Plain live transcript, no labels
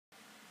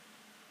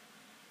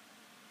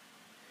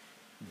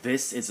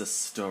This is a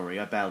story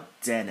about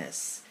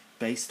Dennis,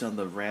 based on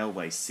the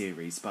Railway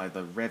series by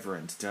the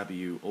Reverend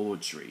W.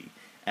 Awdry,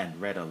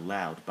 and read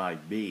aloud by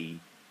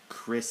me,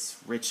 Chris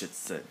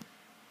Richardson.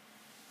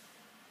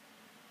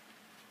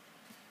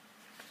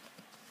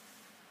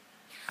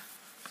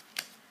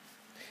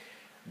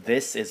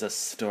 This is a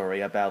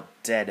story about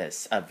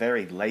Dennis, a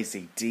very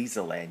lazy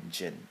diesel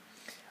engine.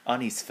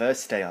 On his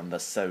first day on the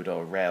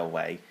Sodor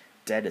Railway,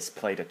 Dennis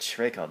played a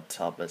trick on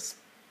Thomas,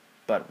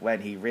 but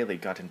when he really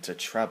got into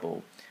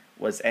trouble,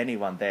 was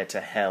anyone there to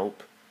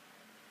help?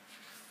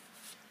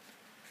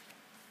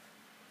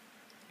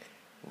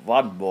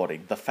 One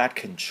morning, the Fat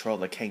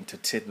Controller came to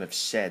Tidmouth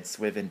Sheds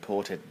with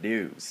important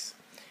news.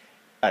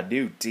 "A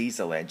new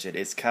diesel engine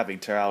is coming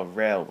to our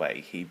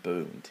railway," he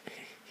boomed.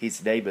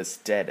 "His name is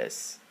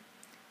Dennis."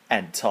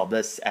 "And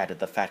Thomas," added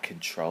the Fat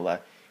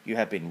Controller, "you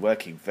have been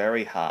working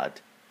very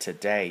hard.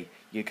 Today,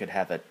 you can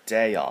have a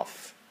day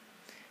off."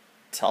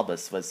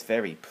 Thomas was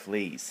very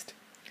pleased.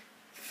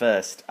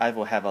 "First, I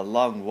will have a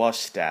long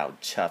washdown,"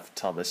 chuffed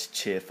Thomas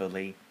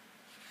cheerfully.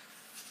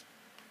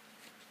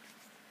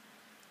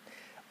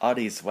 On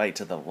his way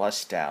to the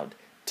washdown,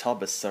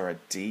 Thomas saw a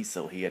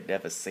diesel he had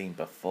never seen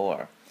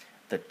before.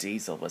 The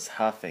diesel was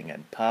huffing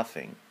and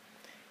puffing.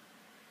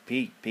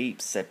 "Peep,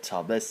 peep," said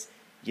Thomas.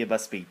 "You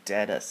must be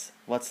Dennis.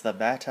 What's the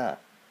matter?"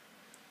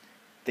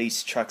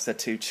 "These trucks are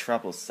too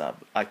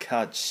troublesome. I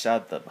can't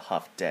shun them,"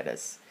 huffed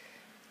Dennis.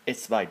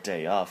 "It's my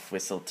day off,"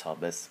 whistled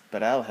Thomas,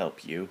 "but I'll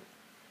help you."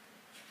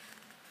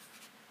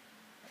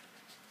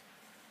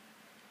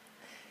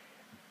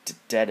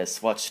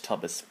 Dennis watched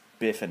Thomas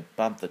biff and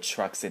bump the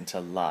trucks into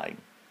line.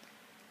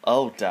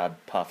 "All done,"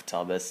 puffed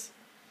Thomas.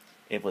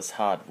 It was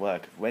hard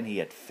work. When he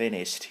had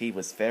finished, he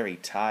was very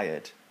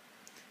tired.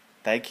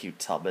 "Thank you,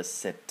 Thomas,"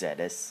 said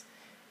Dennis,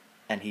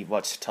 and he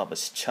watched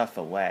Thomas chuff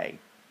away.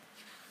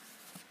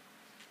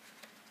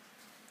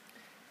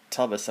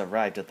 Thomas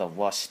arrived at the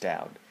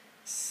washdown.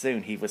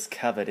 Soon he was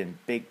covered in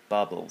big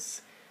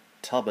bubbles.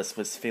 Thomas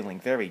was feeling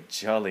very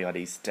jolly on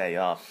his day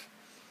off.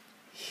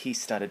 He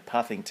started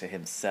puffing to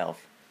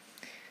himself.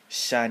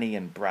 "Shiny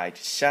and bright,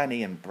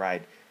 shiny and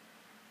bright.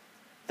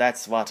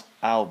 That's what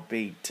I'll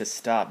be to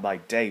start my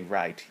day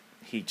right,"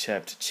 he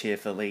chirped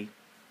cheerfully.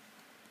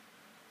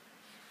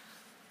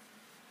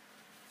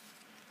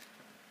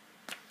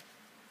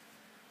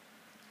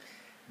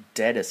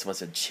 Dennis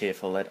wasn't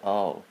cheerful at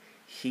all.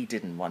 He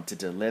didn't want to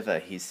deliver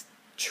his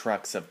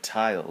trucks of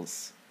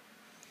tiles.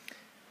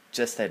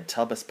 Just then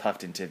Thomas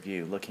puffed into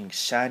view, looking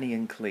shiny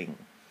and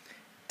clean.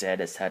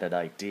 Dennis had an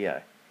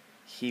idea.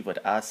 He would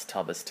ask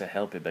Thomas to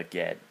help him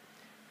again.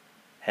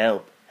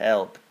 "Help,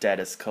 help,"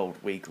 Dennis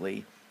called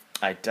weakly.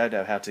 "I don't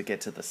know how to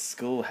get to the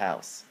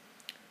schoolhouse."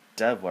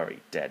 "Don't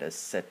worry, Dennis,"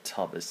 said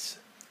Thomas,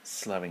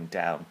 slowing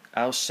down.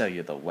 "I'll show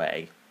you the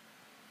way."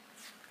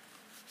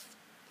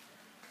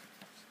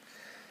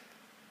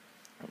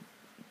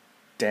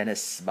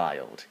 Dennis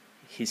smiled.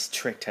 His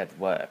trick had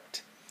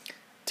worked.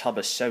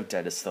 Thomas showed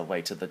Dennis the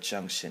way to the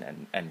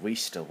junction and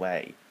wished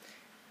away.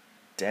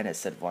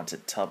 Dennis had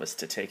wanted Thomas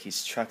to take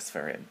his trucks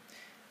for him.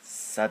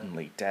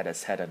 Suddenly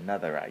Dennis had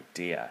another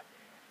idea.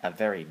 A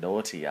very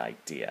naughty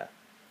idea.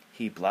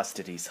 He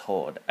blasted his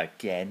horn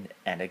again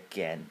and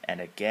again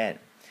and again.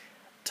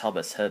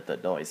 Thomas heard the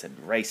noise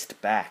and raced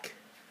back.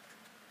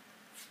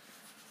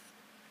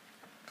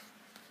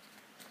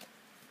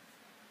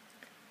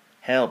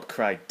 "Help,"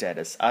 cried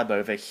Dennis. "I'm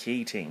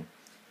overheating.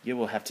 You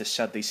will have to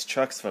shut these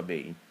trucks for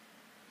me."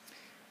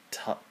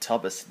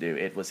 Thomas knew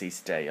it was his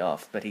day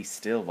off, but he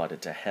still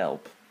wanted to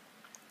help.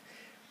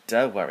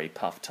 "Don't worry,"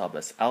 puffed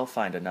Thomas. "I'll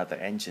find another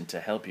engine to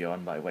help you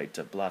on my way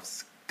to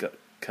Bluff's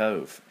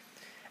Cove."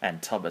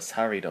 And Thomas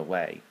hurried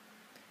away.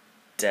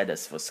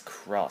 Dennis was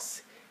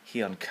cross. He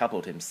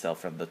uncoupled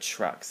himself from the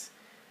trucks.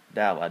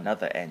 Now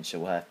another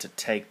engine will have to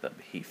take them,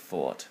 he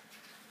thought.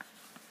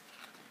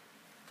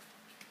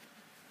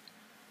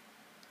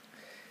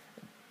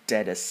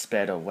 Dennis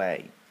sped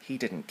away. He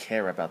didn't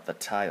care about the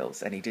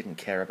tiles, and he didn't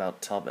care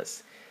about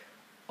Thomas.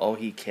 All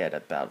he cared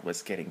about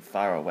was getting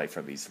far away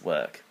from his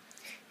work.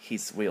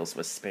 His wheels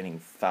were spinning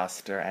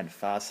faster and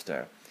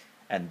faster,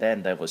 and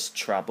then there was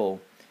trouble.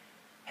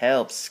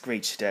 "Help!"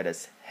 screeched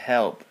Dennis.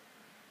 "Help!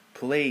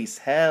 Please,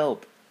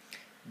 help!"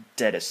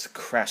 Dennis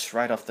crashed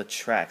right off the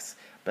tracks,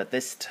 but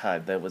this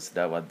time there was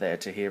no one there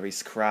to hear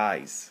his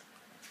cries.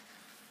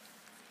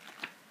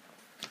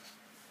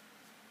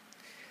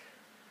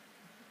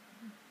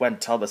 When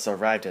Thomas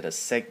arrived at a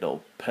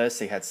signal,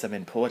 Percy had some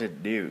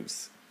important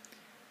news.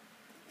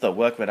 "The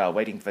workmen are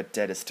waiting for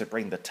Dennis to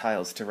bring the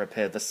tiles to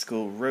repair the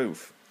school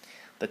roof.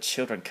 The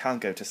children can't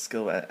go to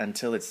school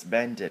until it's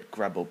mended,"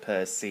 grumbled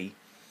Percy.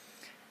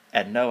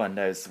 "And no one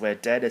knows where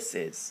Dennis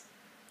is."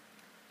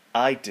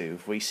 "I do,"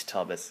 wheezed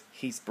Thomas.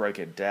 "He's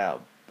broken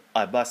down.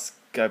 I must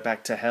go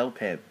back to help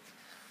him."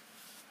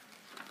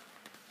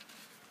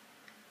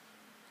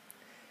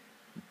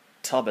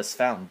 Thomas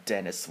found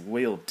Dennis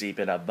wheel deep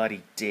in a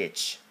muddy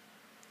ditch.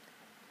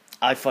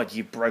 "I thought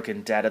you'd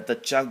broken down at the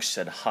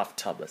junction," huffed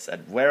Thomas.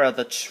 "And where are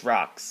the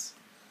trucks?"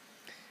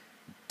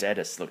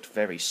 Dennis looked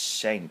very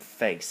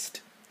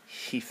shamefaced.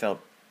 He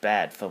felt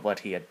bad for what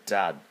he had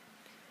done.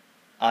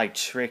 I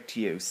tricked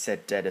you,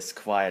 said Dennis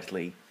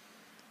quietly.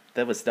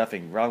 There was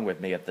nothing wrong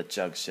with me at the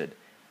junction.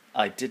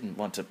 I didn't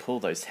want to pull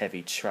those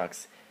heavy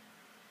trucks.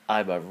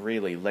 I'm a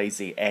really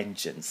lazy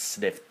engine,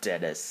 sniffed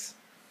Dennis.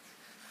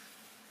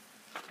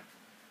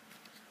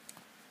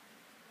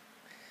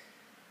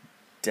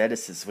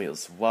 Dennis's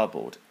wheels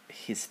wobbled,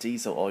 his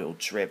diesel oil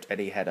dripped, and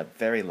he had a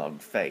very long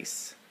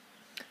face.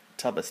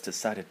 Thomas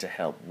decided to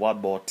help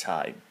one more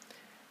time.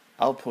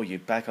 I'll pull you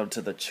back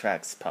onto the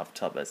tracks, puffed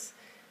Thomas.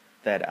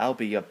 Then I'll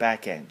be your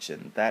back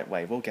engine. That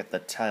way we'll get the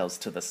tiles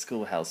to the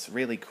schoolhouse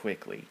really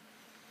quickly.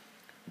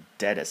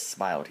 Dennis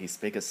smiled, his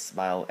biggest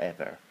smile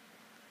ever.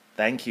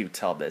 Thank you,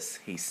 Thomas,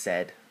 he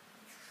said.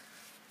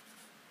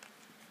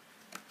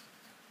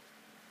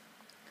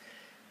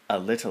 A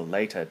little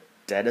later,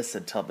 Dennis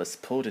and Thomas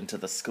pulled into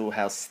the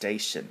schoolhouse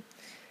station.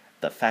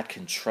 The fat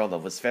controller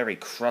was very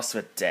cross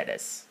with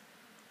Dennis.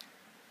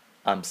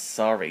 I'm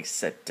sorry,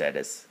 said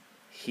Dennis.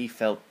 He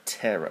felt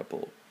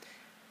terrible.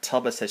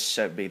 Thomas has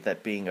shown me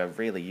that being a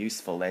really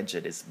useful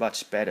engine is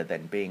much better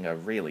than being a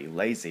really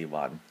lazy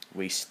one,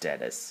 wished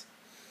Dennis.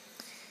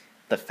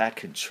 The fat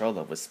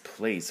controller was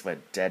pleased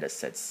when Dennis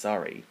said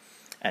sorry,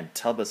 and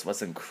Thomas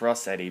wasn't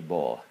cross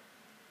anymore.